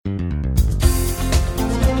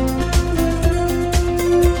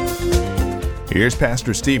Here's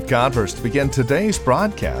Pastor Steve Converse to begin today's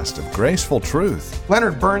broadcast of Graceful Truth.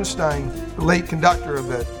 Leonard Bernstein, the late conductor of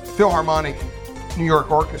the Philharmonic New York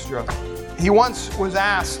Orchestra, he once was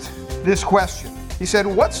asked this question. He said,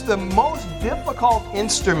 "What's the most difficult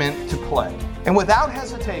instrument to play?" And without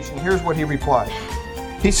hesitation, here's what he replied.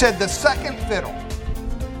 He said, "The second fiddle."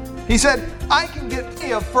 He said, "I can get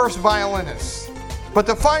a first violinist, but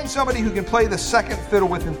to find somebody who can play the second fiddle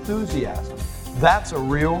with enthusiasm, that's a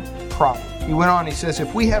real problem." He went on, he says,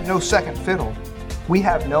 "If we have no second fiddle, we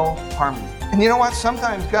have no harmony." And you know what?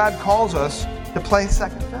 Sometimes God calls us to play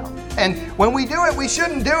second fiddle. And when we do it, we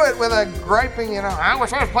shouldn't do it with a griping, "I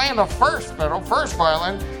wish I was playing the first fiddle, first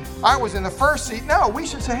violin. I was in the first seat." No, we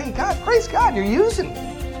should say, "Hey, God, praise God, you're using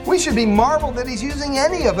me." We should be marveled that He's using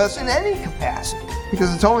any of us in any capacity,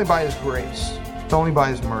 because it's only by His grace. It's only by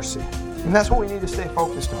His mercy. And that's what we need to stay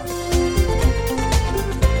focused on.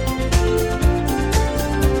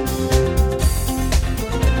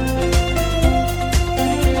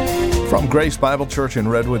 From Grace Bible Church in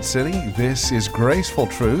Redwood City, this is Graceful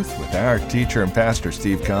Truth with our teacher and pastor,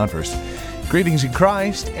 Steve Converse. Greetings in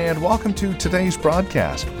Christ, and welcome to today's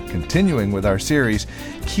broadcast, continuing with our series,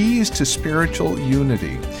 Keys to Spiritual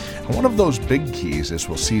Unity. And one of those big keys, as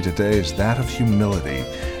we'll see today, is that of humility.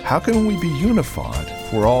 How can we be unified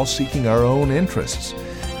if we're all seeking our own interests?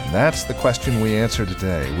 And that's the question we answer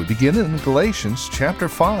today. We begin in Galatians chapter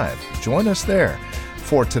 5. Join us there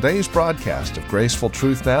for today's broadcast of Graceful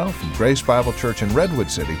Truth now from Grace Bible Church in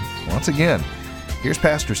Redwood City. Once again, here's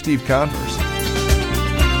Pastor Steve Converse.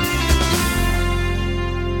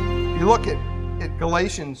 If you look at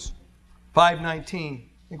Galatians 5:19,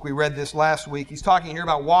 I think we read this last week. He's talking here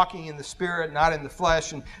about walking in the Spirit, not in the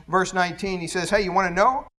flesh. And verse 19, he says, "Hey, you want to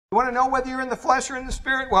know? You want to know whether you're in the flesh or in the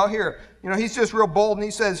Spirit? Well, here, he's just real bold, and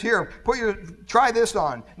he says, here, try this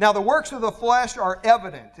on. Now, the works of the flesh are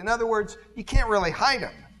evident." In other words, you can't really hide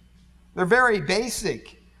them. They're very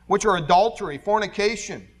basic, which are adultery,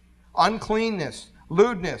 fornication, uncleanness,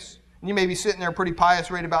 lewdness. And you may be sitting there pretty pious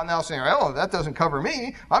right about now saying, "Oh, that doesn't cover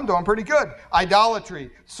me. I'm doing pretty good." Idolatry,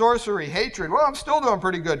 sorcery, hatred. Well, I'm still doing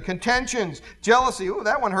pretty good. Contentions, jealousy. Ooh,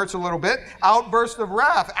 that one hurts a little bit. Outbursts of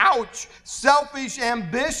wrath. Ouch. Selfish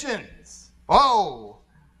ambitions. Oh.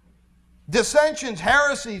 Dissensions,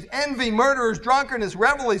 heresies, envy, murders, drunkenness,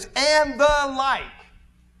 revelries, and the like.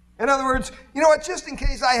 In other words, you know what? Just in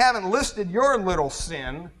case I haven't listed your little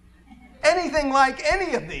sin, anything like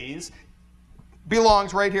any of these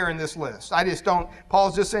belongs right here in this list.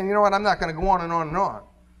 Paul's just saying, you know what, I'm not going to go on and on and on.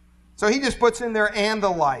 So he just puts in there, "and the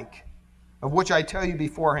like, of which I tell you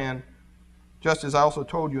beforehand, just as I also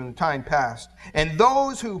told you in the time past. And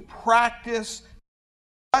those who practice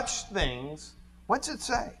such things," what's it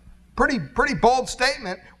say? Pretty bold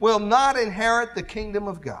statement, "will not inherit the kingdom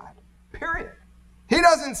of God." Period. He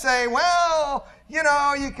doesn't say, well, you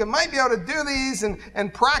might be able to do these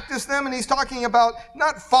and practice them. And he's talking about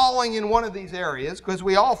not falling in one of these areas, because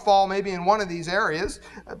we all fall maybe in one of these areas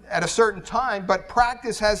at a certain time. But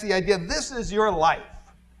practice has the idea, this is your life.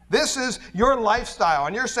 This is your lifestyle.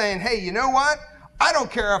 And you're saying, hey, you know what? I don't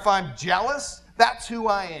care if I'm jealous. That's who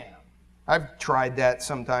I am. I've tried that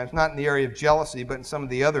sometimes, not in the area of jealousy, but in some of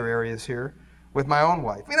the other areas here with my own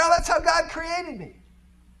wife. That's how God created me.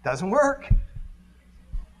 Doesn't work.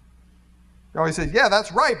 He always says, yeah,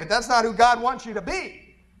 that's right, but that's not who God wants you to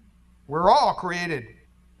be. We're all created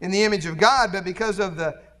in the image of God, but because of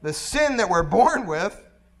the sin that we're born with,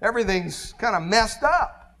 everything's kind of messed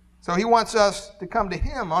up. So He wants us to come to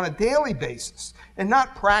Him on a daily basis and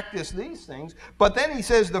not practice these things. But then He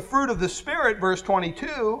says the fruit of the Spirit, verse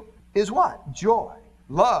 22, is what? Joy,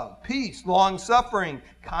 love, peace, long-suffering,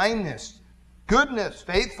 kindness, goodness,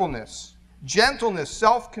 faithfulness, gentleness,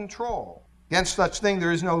 self-control. Against such thing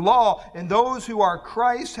there is no law, and those who are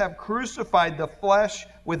Christ have crucified the flesh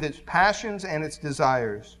with its passions and its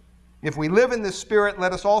desires. If we live in the Spirit,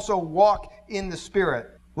 let us also walk in the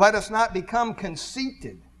Spirit. Let us not become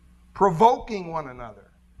conceited, provoking one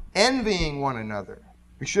another, envying one another.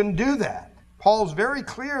 We shouldn't do that. Paul's very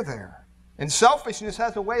clear there. And selfishness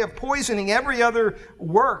has a way of poisoning every other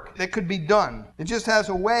work that could be done. It just has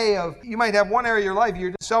a way of, you might have one area of your life,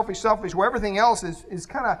 you're selfish, where everything else is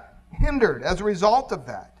kind of hindered as a result of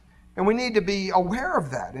that. And we need to be aware of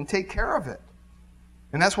that and take care of it.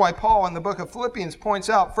 And that's why Paul in the book of Philippians points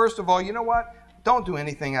out, first of all, you know what? Don't do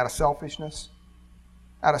anything out of selfishness,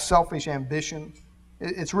 out of selfish ambition.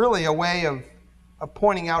 It's really a way of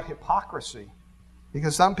pointing out hypocrisy.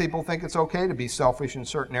 Because some people think it's okay to be selfish in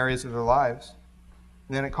certain areas of their lives.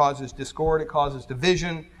 And then it causes discord, it causes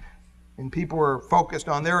division, and people are focused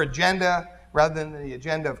on their agenda rather than the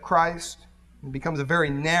agenda of Christ. It becomes a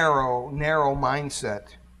very narrow mindset.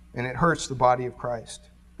 and it hurts the body of Christ.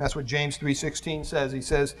 That's what James 3:16 says. He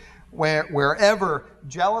says, wherever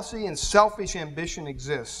jealousy and selfish ambition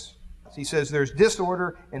exists, he says there's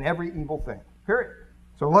disorder in every evil thing. Period.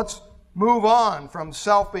 So let's move on from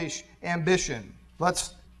selfish ambition.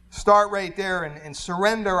 Let's start right there and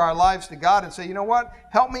surrender our lives to God and say, you know what?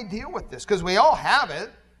 Help me deal with this. Because we all have it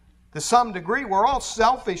to some degree. We're all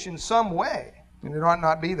selfish in some way. And it ought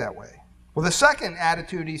not be that way. Well, the second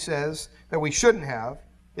attitude, he says, that we shouldn't have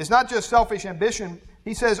is not just selfish ambition.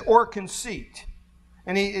 He says, or conceit.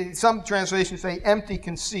 And some translations say empty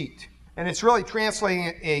conceit. And it's really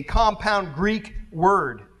translating a compound Greek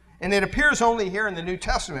word. And it appears only here in the New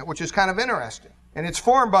Testament, which is kind of interesting. And it's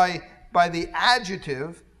formed by the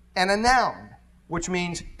adjective and a noun, which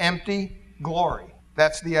means empty glory.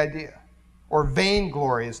 That's the idea. Or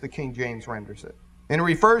vainglory, as the King James renders it. And it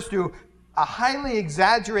refers to a highly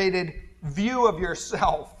exaggerated view of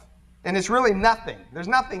yourself. And it's really nothing. There's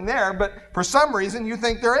nothing there, but for some reason you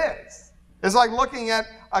think there is. It's like looking at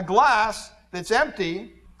a glass that's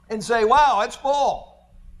empty and say, wow, it's full.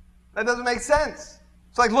 That doesn't make sense.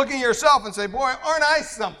 It's like looking at yourself and say, boy, aren't I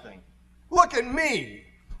something? Look at me.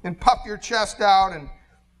 And puff your chest out and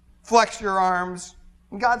flex your arms.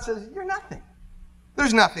 And God says, you're nothing.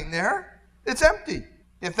 There's nothing there. It's empty.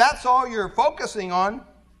 If that's all you're focusing on,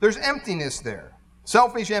 there's emptiness there.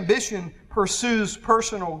 Selfish ambition pursues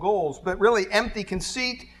personal goals, but really empty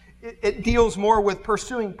conceit, it deals more with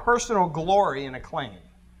pursuing personal glory and acclaim.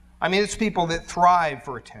 I mean, it's people that thrive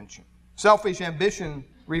for attention. Selfish ambition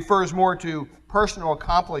refers more to personal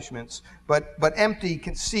accomplishments, but empty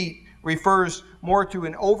conceit refers more to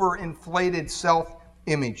an overinflated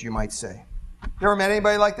self-image, you might say. You ever met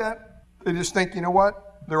anybody like that? They just think, you know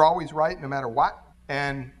what? They're always right no matter what.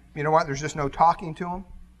 And you know what? There's just no talking to them.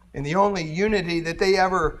 And the only unity that they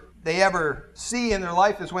ever see in their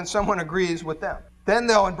life is when someone agrees with them. Then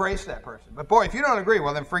they'll embrace that person. But boy, if you don't agree,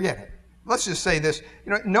 well, then forget it. Let's just say this.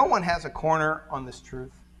 You know, no one has a corner on this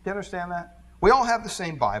truth. Do you understand that? We all have the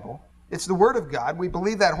same Bible. It's the Word of God. We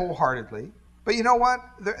believe that wholeheartedly. But you know what?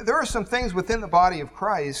 There are some things within the body of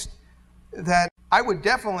Christ that I would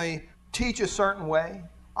definitely teach a certain way.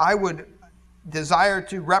 I would desire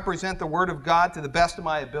to represent the Word of God to the best of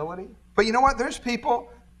my ability. But you know what? There's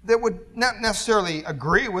people that would not necessarily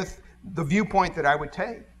agree with the viewpoint that I would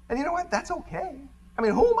take. And you know what? That's okay. I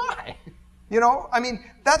mean, who am I? You know, I mean,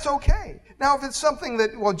 that's okay. Now, if it's something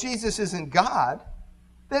that, well, Jesus isn't God,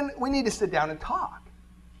 then we need to sit down and talk.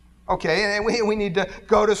 Okay, and we need to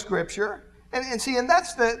go to Scripture. And see, and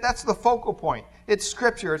that's the focal point. It's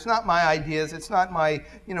Scripture. It's not my ideas. It's not my,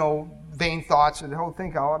 vain thoughts and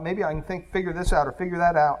think, oh, maybe I can figure this out or figure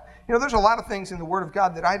that out. You know, there's a lot of things in the Word of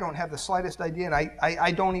God that I don't have the slightest idea, and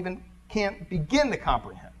I can't begin to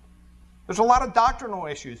comprehend. There's a lot of doctrinal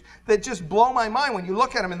issues that just blow my mind when you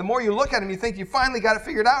look at them, and the more you look at them, you think you finally got it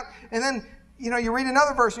figured out, and then, you read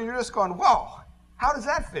another verse and you're just going, whoa, how does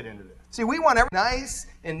that fit into this? See, we want everything nice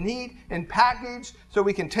and neat and packaged so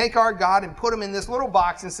we can take our God and put him in this little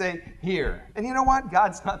box and say, here. And you know what?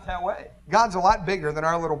 God's not that way. God's a lot bigger than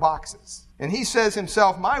our little boxes. And he says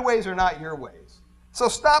himself, my ways are not your ways. So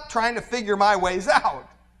stop trying to figure my ways out.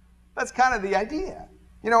 That's kind of the idea.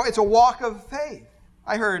 It's a walk of faith.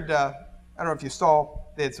 I heard, I don't know if you saw,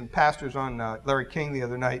 they had some pastors on Larry King the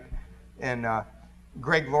other night, and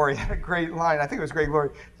Greg Laurie had a great line. I think it was Greg Laurie.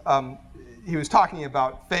 He was talking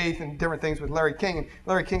about faith and different things with Larry King, and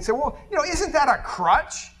Larry King said, well, isn't that a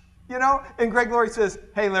crutch? And Greg Laurie says,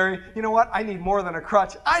 hey, Larry, you know what? I need more than a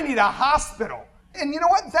crutch. I need a hospital. And you know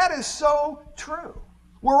what? That is so true.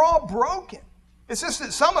 We're all broken. It's just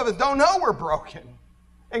that some of us don't know we're broken.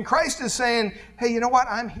 And Christ is saying, hey, you know what?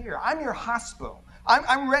 I'm here. I'm your hospital.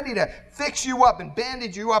 I'm ready to fix you up and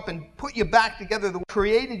bandage you up and put you back together the way I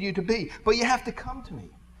created you to be. But you have to come to me.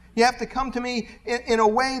 You have to come to me in a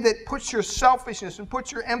way that puts your selfishness and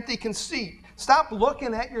puts your empty conceit. Stop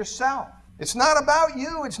looking at yourself. It's not about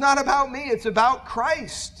you. It's not about me. It's about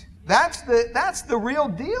Christ. That's the real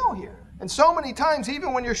deal here. And so many times,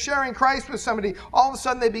 even when you're sharing Christ with somebody, all of a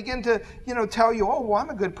sudden they begin to, tell you, oh, well, I'm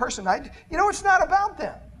a good person. It's not about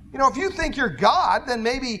them. If you think you're God, then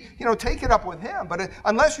maybe, take it up with him. But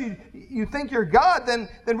unless you think you're God, then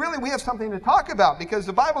really we have something to talk about, because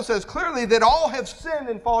the Bible says clearly that all have sinned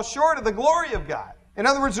and fall short of the glory of God. In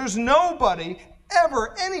other words, there's nobody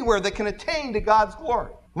ever anywhere that can attain to God's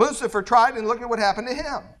glory. Lucifer tried, and look at what happened to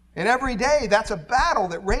him. And every day, that's a battle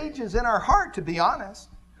that rages in our heart, to be honest.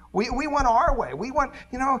 We want our way. We want,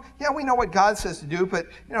 we know what God says to do, but,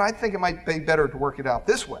 I think it might be better to work it out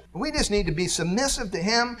this way. We just need to be submissive to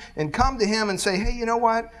Him and come to Him and say, hey, you know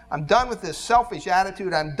what? I'm done with this selfish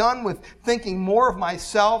attitude. I'm done with thinking more of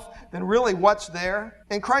myself than really what's there.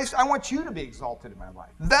 And Christ, I want you to be exalted in my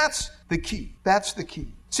life. That's the key. That's the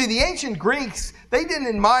key. See, the ancient Greeks, they didn't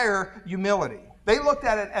admire humility. They looked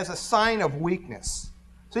at it as a sign of weakness.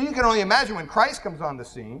 So you can only imagine when Christ comes on the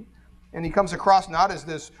scene, and He comes across not as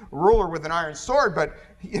this ruler with an iron sword, but,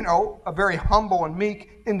 a very humble and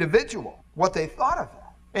meek individual, what they thought of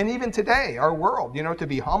that. And even today, our world, to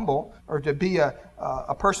be humble or to be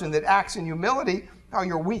a person that acts in humility,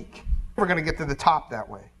 you're weak. We're going to get to the top that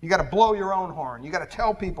way. You got to blow your own horn. You got to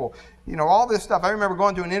tell people, all this stuff. I remember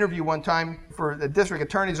going to an interview one time for the district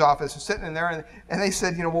attorney's office and sitting in there, and they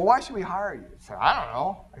said, well, why should we hire you? I said, I don't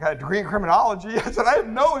know. I got a degree in criminology. I said, I have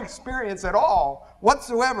no experience at all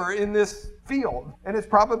whatsoever in this field. And it's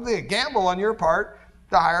probably a gamble on your part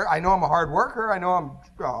to hire. I know I'm a hard worker. I know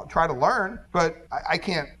I'm trying to learn, but I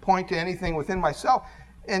can't point to anything within myself.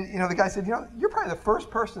 And, the guy said, you're probably the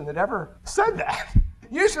first person that ever said that.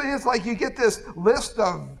 Usually it's like you get this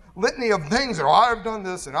litany of things, I've done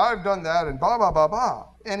this and I've done that and blah, blah, blah, blah.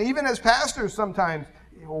 And even as pastors sometimes,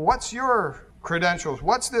 what's your credentials?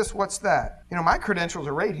 What's this? What's that? My credentials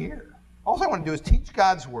are right here. All I want to do is teach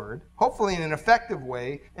God's Word, hopefully in an effective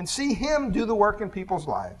way, and see Him do the work in people's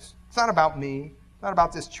lives. It's not about me. It's not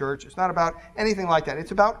about this church. It's not about anything like that.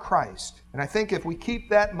 It's about Christ. And I think if we keep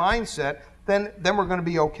that mindset, then we're going to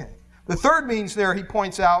be okay. The third means there, he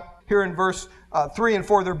points out here in verse 3 and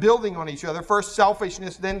 4, they're building on each other. First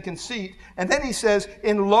selfishness, then conceit. And then he says,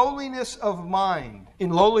 in lowliness of mind,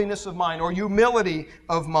 or humility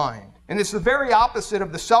of mind. And it's the very opposite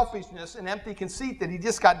of the selfishness and empty conceit that he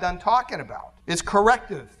just got done talking about. It's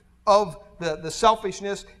corrective of the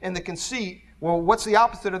selfishness and the conceit. Well, what's the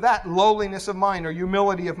opposite of that? Lowliness of mind or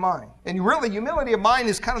humility of mind. And really, humility of mind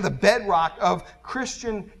is kind of the bedrock of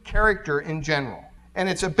Christian character in general. And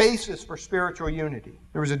it's a basis for spiritual unity.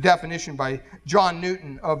 There was a definition by John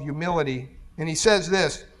Newton of humility, and he says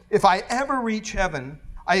this: if I ever reach heaven,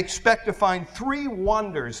 I expect to find 3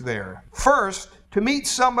 wonders there. First, to meet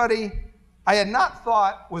somebody I had not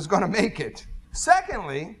thought was going to make it.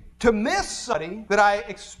 Secondly, to miss somebody that I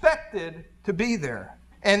expected to be there.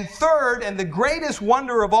 And third, and the greatest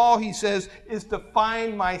wonder of all, he says, is to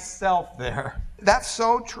find myself there. That's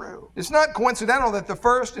so true. It's not coincidental that the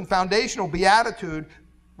first and foundational beatitude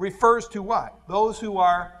refers to what? Those who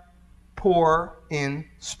are poor in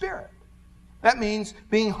spirit. That means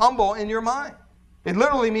being humble in your mind. It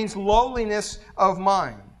literally means lowliness of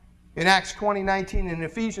mind. In Acts 20:19 and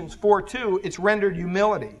Ephesians 4:2, it's rendered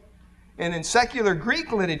humility. And in secular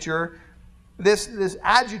Greek literature, this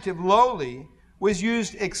adjective lowly was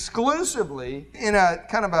used exclusively in a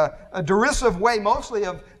kind of a derisive way, mostly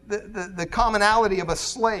of the commonality of a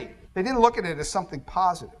slave. They didn't look at it as something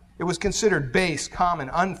positive. It was considered base, common,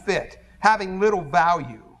 unfit, having little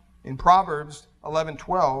value. In Proverbs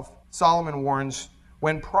 11:12, Solomon warns,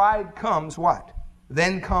 when pride comes, what?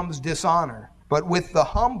 Then comes dishonor. But with the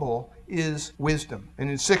humble is wisdom. And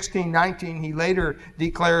in 16:19, he later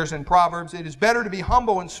declares in Proverbs, it is better to be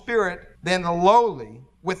humble in spirit than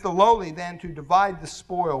with the lowly than to divide the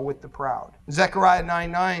spoil with the proud. Zechariah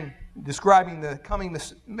 9:9, describing the coming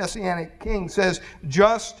Messianic king, says,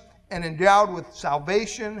 just and endowed with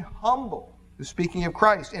salvation, humble, speaking of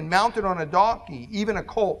Christ, and mounted on a donkey, even a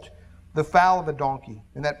colt, the foal of a donkey.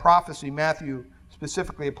 And that prophecy, Matthew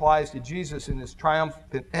specifically applies to Jesus in his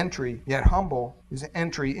triumphant entry, yet humble, his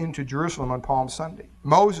entry into Jerusalem on Palm Sunday.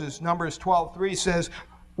 Moses, Numbers 12:3, says,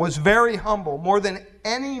 was very humble, more than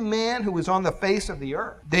any man who was on the face of the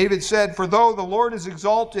earth. David said, for though the Lord is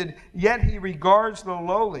exalted, yet he regards the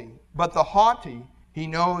lowly, but the haughty he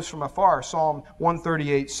knows from afar. Psalm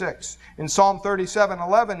 138:6. In Psalm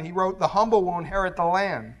 37:11, he wrote, the humble will inherit the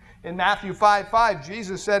land. In Matthew 5:5,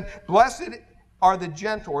 Jesus said, blessed are the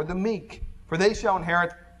gentle, or the meek, for they shall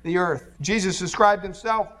inherit the earth. Jesus described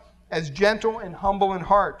himself as gentle and humble in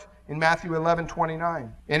heart in Matthew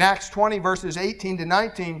 11:29. In Acts 20, verses 18 to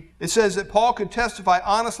 19, it says that Paul could testify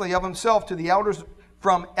honestly of himself to the elders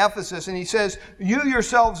from Ephesus, and he says, you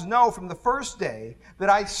yourselves know from the first day that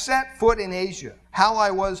I set foot in Asia, how I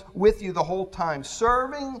was with you the whole time,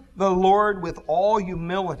 serving the Lord with all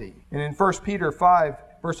humility. And in 1 Peter 5,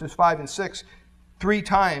 verses 5 and 6, 3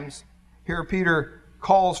 times here Peter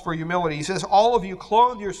calls for humility. He says, all of you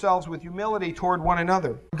clothe yourselves with humility toward one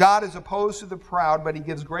another. God is opposed to the proud, but he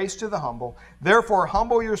gives grace to the humble. Therefore,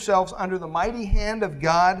 humble yourselves under the mighty hand of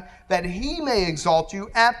God, that he may exalt you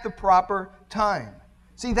at the proper time,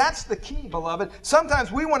 See, that's the key, beloved.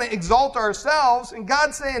 Sometimes we want to exalt ourselves, and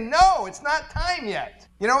God's saying, no, it's not time yet.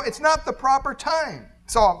 It's not the proper time.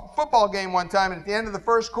 I saw a football game one time, and at the end of the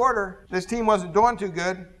first quarter, this team wasn't doing too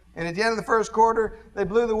good. And at the end of the first quarter, they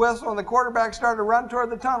blew the whistle, and the quarterback started to run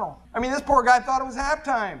toward the tunnel. This poor guy thought it was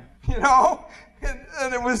halftime,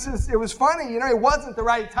 And it was funny, it wasn't the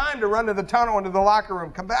right time to run to the tunnel into the locker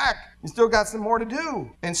room. Come back. You still got some more to do.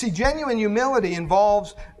 And see, genuine humility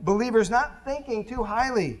involves believers not thinking too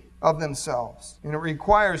highly of themselves. And it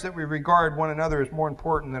requires that we regard one another as more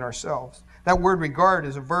important than ourselves. That word regard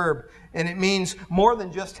is a verb, and it means more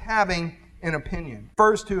than just having an opinion. It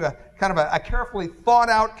refers to a carefully thought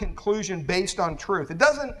out conclusion based on truth. It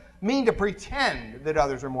doesn't mean to pretend that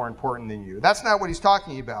others are more important than you. That's not what he's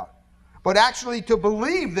talking about. But actually to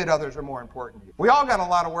believe that others are more important than you. We all got a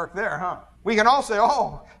lot of work there, huh? We can all say,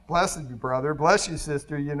 oh, bless you, brother, bless you,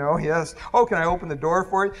 sister, yes. Oh, can I open the door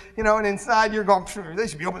for you? And inside you're going, they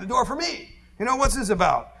should be opening the door for me. What's this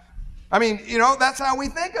about? That's how we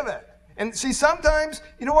think of it. And see, sometimes,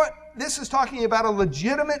 this is talking about a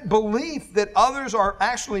legitimate belief that others are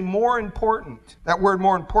actually more important. That word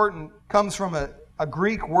more important comes from a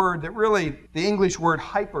Greek word that really the English word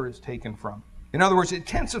hyper is taken from. In other words, it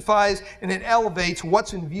intensifies and it elevates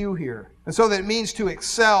what's in view here. And so that it means to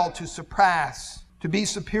excel, to surpass, to be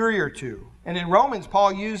superior to. And in Romans,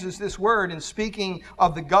 Paul uses this word in speaking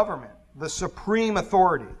of the government, the supreme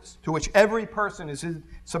authorities, to which every person is in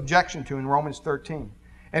subjection to in Romans 13.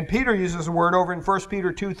 And Peter uses a word over in 1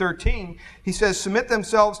 Peter 2:13. He says, submit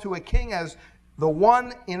themselves to a king as the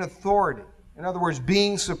one in authority. In other words,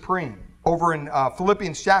 being supreme. Over in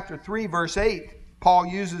Philippians chapter 3, verse 8, Paul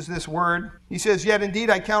uses this word. He says, yet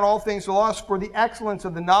indeed I count all things loss for the excellence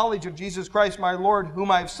of the knowledge of Jesus Christ my Lord,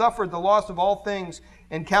 whom I have suffered the loss of all things,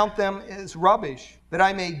 and count them as rubbish, that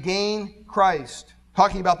I may gain Christ.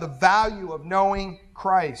 Talking about the value of knowing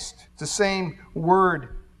Christ. It's the same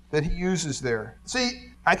word that he uses there.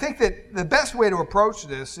 See, I think that the best way to approach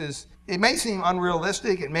this is, it may seem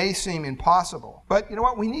unrealistic, it may seem impossible, but you know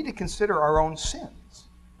what? We need to consider our own sins.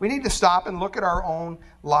 We need to stop and look at our own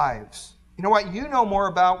lives. You know what? You know more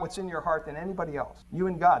about what's in your heart than anybody else. You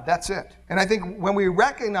and God. That's it. And I think when we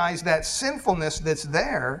recognize that sinfulness that's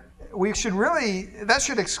there, that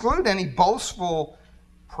should exclude any boastful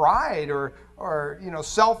pride or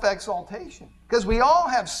self-exaltation. Because we all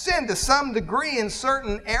have sinned to some degree in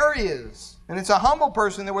certain areas. And it's a humble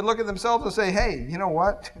person that would look at themselves and say, hey, you know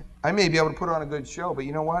what? I may be able to put on a good show, but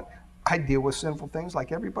you know what? I deal with sinful things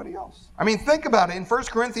like everybody else. Think about it. In 1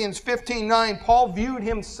 Corinthians 15:9, Paul viewed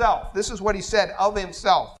himself. This is what he said of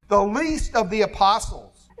himself. The least of the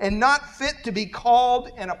apostles, and not fit to be called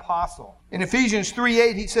an apostle. In Ephesians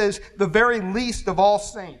 3:8, he says, the very least of all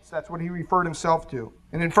saints. That's what he referred himself to.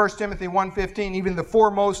 And in 1 Timothy 1:15, even the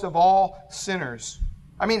foremost of all sinners.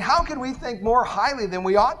 How could we think more highly than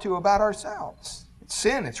we ought to about ourselves? It's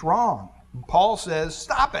sin. It's wrong. And Paul says,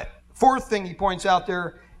 stop it. Fourth thing he points out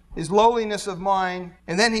there is lowliness of mind.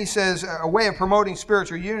 And then he says, a way of promoting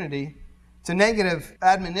spiritual unity. It's a negative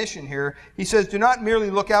admonition here. He says, do not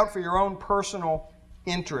merely look out for your own personal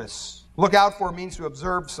interests. Look out for means to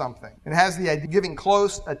observe something. It has the idea of giving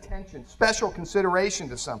close attention, special consideration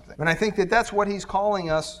to something. And I think that that's what he's calling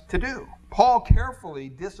us to do. Paul carefully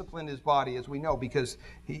disciplined his body, as we know, because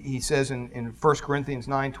he says in 1 Corinthians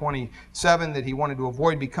 9:27 that he wanted to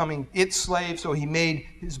avoid becoming its slave, so he made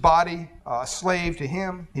his body a slave to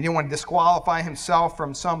him. He didn't want to disqualify himself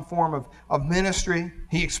from some form of ministry.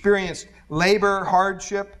 He experienced labor,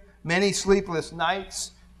 hardship, many sleepless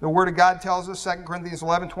nights. The Word of God tells us, 2 Corinthians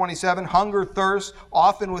 11:27, hunger, thirst,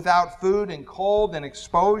 often without food, and cold and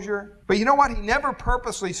exposure. But you know what? He never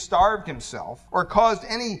purposely starved himself or caused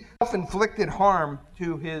any self-inflicted harm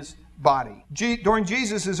to his body. During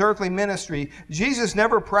Jesus' earthly ministry, Jesus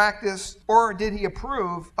never practiced or did he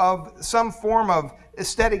approve of some form of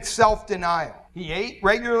aesthetic self-denial. He ate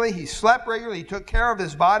regularly, he slept regularly, he took care of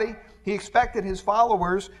his body. He expected his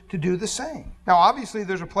followers to do the same. Now, obviously,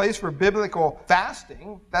 there's a place for biblical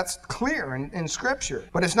fasting. That's clear in Scripture.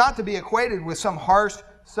 But it's not to be equated with some harsh,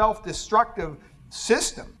 self-destructive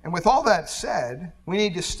system. And with all that said, we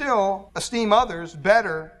need to still esteem others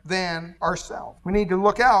better than ourselves. We need to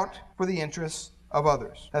look out for the interests of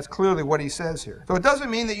others. That's clearly what he says here. So it doesn't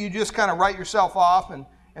mean that you just kind of write yourself off and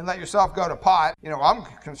let yourself go to pot. I'm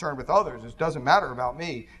concerned with others. It doesn't matter about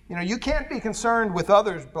me. You can't be concerned with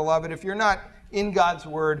others, beloved, if you're not in God's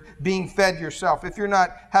Word, being fed yourself, if you're not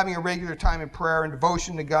having a regular time in prayer and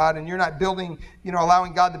devotion to God, and you're not building,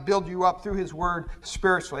 allowing God to build you up through His Word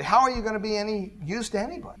spiritually. How are you going to be any use to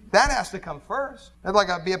anybody? That has to come first. It's like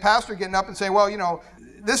be a pastor getting up and saying, well,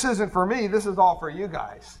 this isn't for me, this is all for you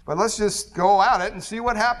guys. But let's just go at it and see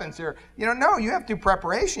what happens here. No, you have to do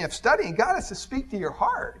preparation, you have study, and God has to speak to your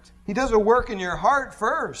heart. He does a work in your heart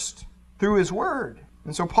first through His Word.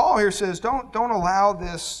 And so Paul here says, don't allow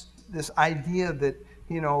this idea that,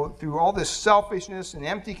 through all this selfishness and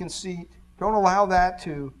empty conceit, don't allow that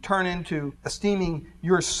to turn into esteeming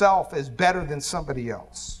yourself as better than somebody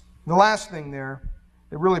else. The last thing there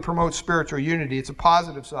that really promotes spiritual unity, it's a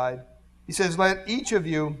positive side. He says, let each of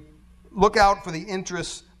you look out for the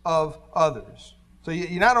interests of others. So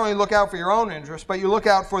you not only look out for your own interests, but you look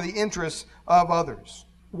out for the interests of others.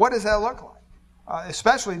 What does that look like?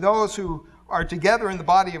 Especially those who are together in the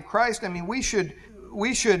body of Christ. I mean, we should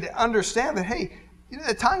understand that, hey,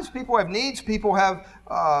 at times people have needs, people have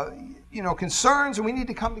concerns, and we need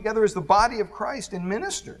to come together as the body of Christ and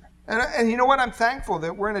minister. And you know what? I'm thankful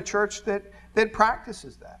that we're in a church that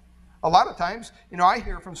practices that. A lot of times, I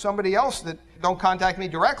hear from somebody else that don't contact me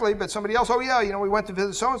directly, but somebody else, we went to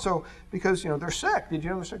visit so-and-so because, they're sick. Did you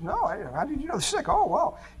know they're sick? No, how did you know they're sick? Oh,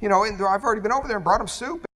 well, and I've already been over there and brought them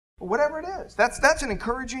soup. Whatever it is. That's an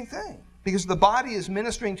encouraging thing because the body is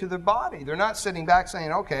ministering to the body. They're not sitting back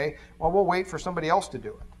saying, okay, well, we'll wait for somebody else to do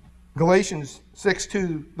it. Galatians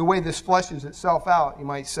 6:2, the way this fleshes itself out, you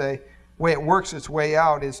might say, the way it works its way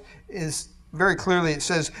out is very clearly, it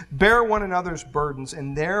says, bear one another's burdens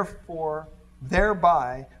and therefore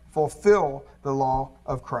thereby fulfill the law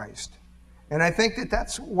of Christ. And I think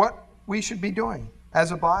that's what we should be doing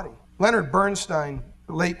as a body. Leonard Bernstein,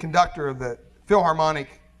 the late conductor of the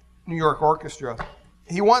Philharmonic New York Orchestra,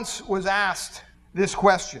 he once was asked this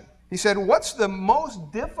question. He said, what's the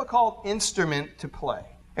most difficult instrument to play?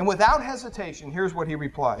 And without hesitation, here's what he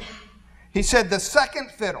replied. He said, the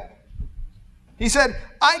second fiddle. He said,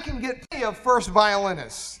 I can get plenty of first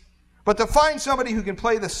violinists, but to find somebody who can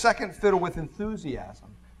play the second fiddle with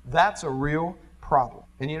enthusiasm, that's a real problem.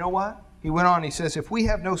 And you know what? He went on, he says, if we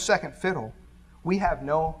have no second fiddle, we have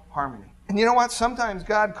no harmony. And you know what? Sometimes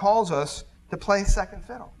God calls us to play second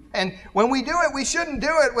fiddle. And when we do it, we shouldn't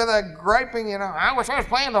do it with a griping, I wish I was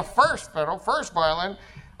playing the first fiddle, first violin.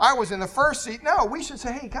 I was in the first seat. No, we should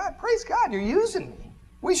say, hey, God, praise God, you're using me.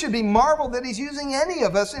 We should be marveled that He's using any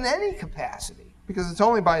of us in any capacity. Because it's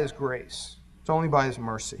only by His grace. It's only by His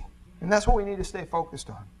mercy. And that's what we need to stay focused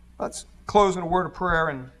on. Let's close in a word of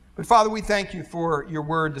prayer. But Father, we thank You for Your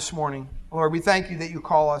word this morning. Lord, we thank You that You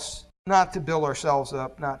call us not to build ourselves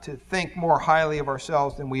up, not to think more highly of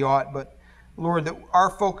ourselves than we ought, but Lord, that our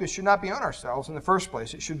focus should not be on ourselves in the first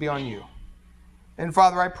place. It should be on You. And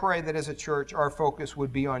Father, I pray that as a church, our focus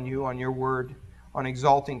would be on You, on Your word, on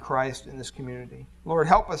exalting Christ in this community. Lord,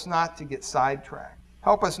 help us not to get sidetracked.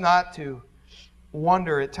 Help us not to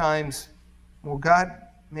wonder at times, well, God,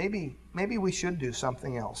 maybe we should do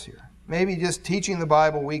something else here. Maybe just teaching the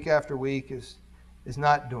Bible week after week is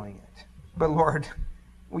not doing it. But Lord,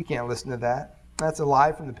 we can't listen to that. That's a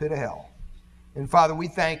lie from the pit of hell. And Father, we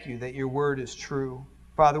thank You that Your word is true.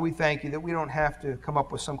 Father, we thank You that we don't have to come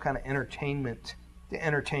up with some kind of entertainment to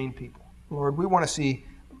entertain people. Lord, we want to see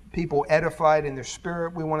people edified in their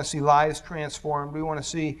spirit. We want to see lives transformed. We want to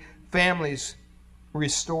see families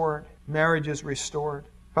restored, marriages restored.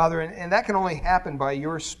 Father, and that can only happen by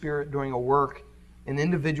Your Spirit doing a work in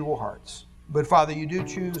individual hearts. But Father, You do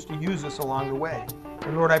choose to use us along the way.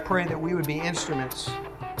 And Lord, I pray that we would be instruments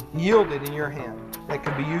yielded in Your hand that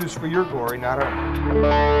could be used for Your glory, not our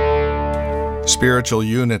own. Spiritual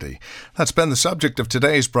unity. That's been the subject of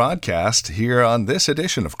today's broadcast here on this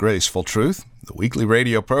edition of Graceful Truth, the weekly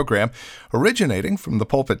radio program originating from the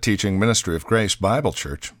pulpit teaching ministry of Grace Bible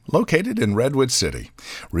Church, located in Redwood City,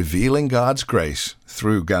 revealing God's grace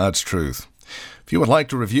through God's truth. If you would like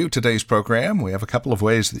to review today's program, we have a couple of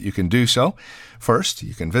ways that you can do so. First,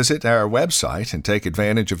 you can visit our website and take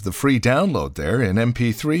advantage of the free download there in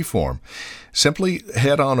MP3 form. Simply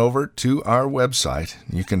head on over to our website.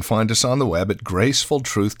 You can find us on the web at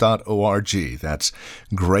gracefultruth.org. That's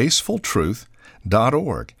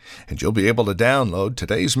gracefultruth.org. And you'll be able to download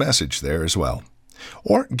today's message there as well.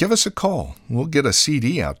 Or give us a call. We'll get a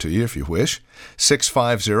CD out to you if you wish.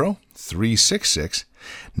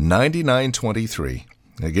 650-366-9923.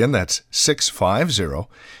 Again, that's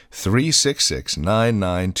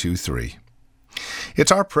 650-366-9923.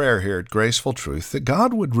 It's our prayer here at Graceful Truth that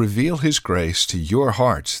God would reveal His grace to your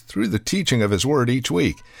hearts through the teaching of His Word each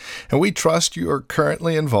week. And we trust you are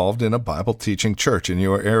currently involved in a Bible teaching church in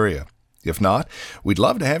your area. If not, we'd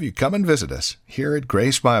love to have you come and visit us here at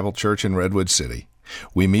Grace Bible Church in Redwood City.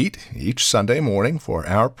 We meet each Sunday morning for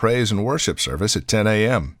our praise and worship service at 10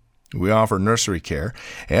 a.m. We offer nursery care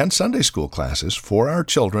and Sunday school classes for our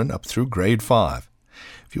children up through grade 5.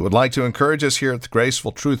 If you would like to encourage us here at the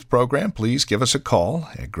Graceful Truth program, please give us a call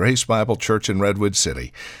at Grace Bible Church in Redwood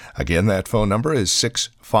City. Again, that phone number is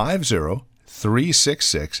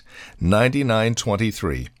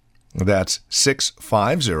 650-366-9923. That's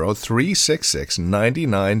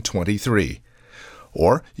 650-366-9923.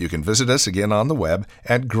 Or you can visit us again on the web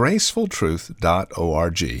at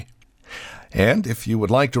gracefultruth.org. And if you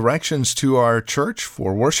would like directions to our church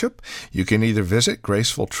for worship, you can either visit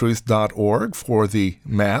gracefultruth.org for the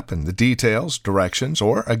map and the details, directions,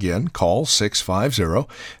 or again, call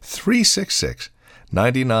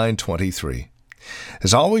 650-366-9923.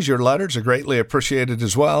 As always, your letters are greatly appreciated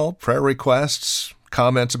as well. Prayer requests,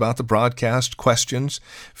 comments about the broadcast, questions,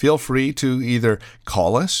 feel free to either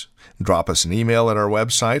call us, drop us an email at our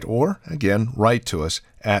website, or, again, write to us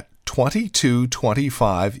at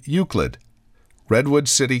 2225 Euclid, Redwood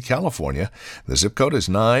City, California. The zip code is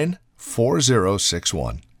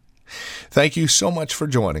 94061. Thank you so much for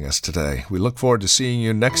joining us today. We look forward to seeing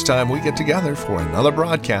you next time we get together for another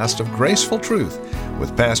broadcast of Graceful Truth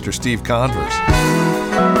with Pastor Steve Converse.